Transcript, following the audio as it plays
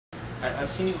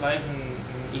I've seen you live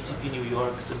in ATP New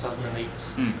York 2008.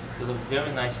 It was a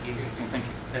very nice gig. Well, thank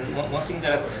you. And one thing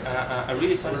that I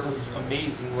really thought was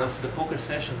amazing was the poker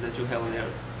sessions that you held there.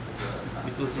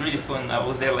 It was really fun. I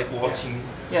was there like watching.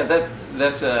 Yeah,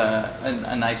 that's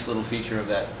a nice little feature of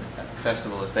that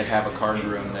festival is they have a card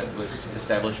room that was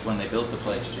established when they built the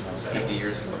place, 50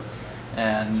 years ago.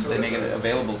 And they make it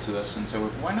available to us, and so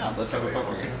why not? Let's have a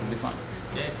poker game. It'll be fun.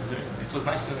 Yeah, it was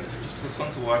nice. It was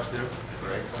fun to watch there.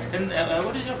 And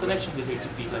what is your connection with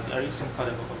ATP? Like, are you some kind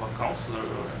of a counselor?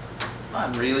 Or?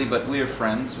 Not really, but we are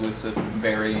friends with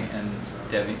Barry and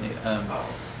Debbie,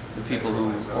 the people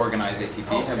who organize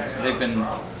ATP. They've been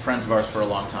friends of ours for a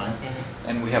long time,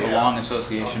 and we have a long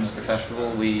association with the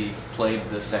festival. We played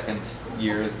the second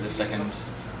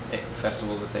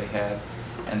festival that they had.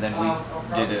 And then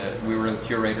we were the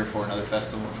curator for another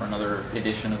festival, for another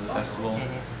edition of the festival,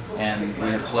 and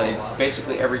we have played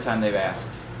basically every time they've asked.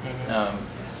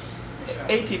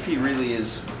 ATP really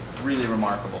is really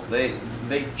remarkable.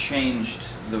 They changed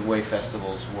the way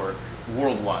festivals work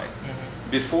worldwide.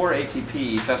 Before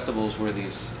ATP, festivals were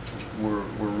were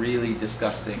really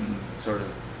disgusting sort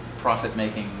of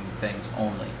profit-making things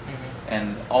only.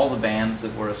 And all the bands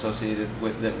that were associated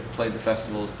with that played the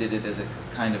festivals did it as a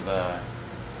kind of a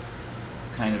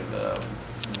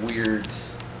weird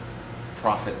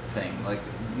profit thing. Like,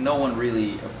 no one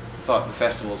really thought the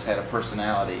festivals had a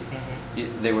personality.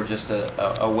 They were just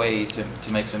a way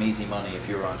to make some easy money if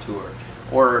you were on tour.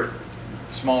 Or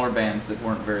smaller bands that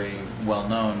weren't very well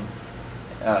known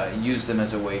used them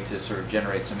as a way to sort of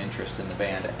generate some interest in the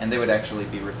band, and they would actually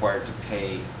be required to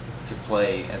pay to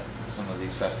play at some of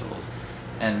these festivals.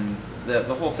 And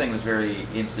the whole thing was very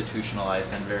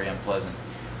institutionalized and very unpleasant.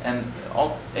 And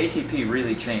ATP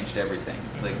really changed everything.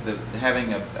 Like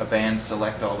having a band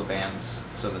select all the bands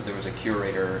so that there was a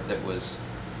curator that was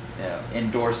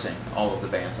endorsing all of the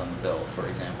bands on the bill, for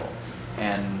example,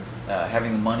 and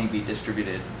having the money be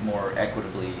distributed more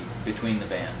equitably between the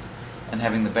bands, and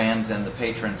having the bands and the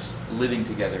patrons living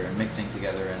together and mixing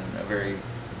together in a very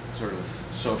sort of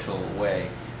social way.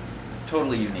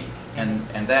 Totally unique.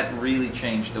 And that really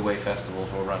changed the way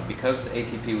festivals were run. Because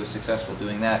ATP was successful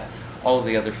doing that, all of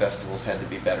the other festivals had to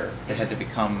be better. They had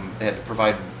to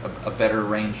provide a better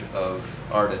range of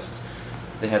artists.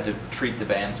 They had to treat the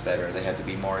bands better. They had to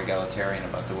be more egalitarian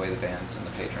about the way the bands and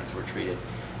the patrons were treated.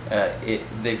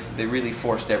 They really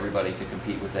forced everybody to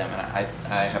compete with them, and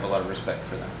I have a lot of respect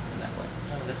for them in that way.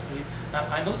 Oh, that's great.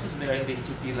 I noticed there in the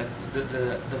ATP, like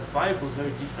the vibe was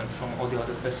very different from all the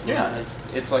other festivals. Yeah,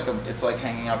 it's like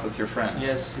hanging out with your friends.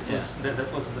 Yes, it was. That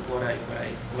was what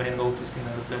I noticed in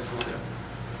the festival there.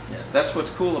 Yeah, that's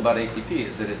what's cool about ATP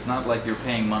is that it's not like you're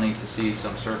paying money to see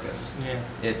some circus. Yeah.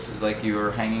 It's like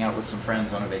you're hanging out with some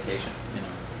friends on a vacation,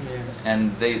 Yes.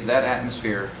 And that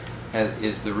atmosphere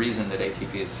is the reason that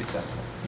ATP is successful.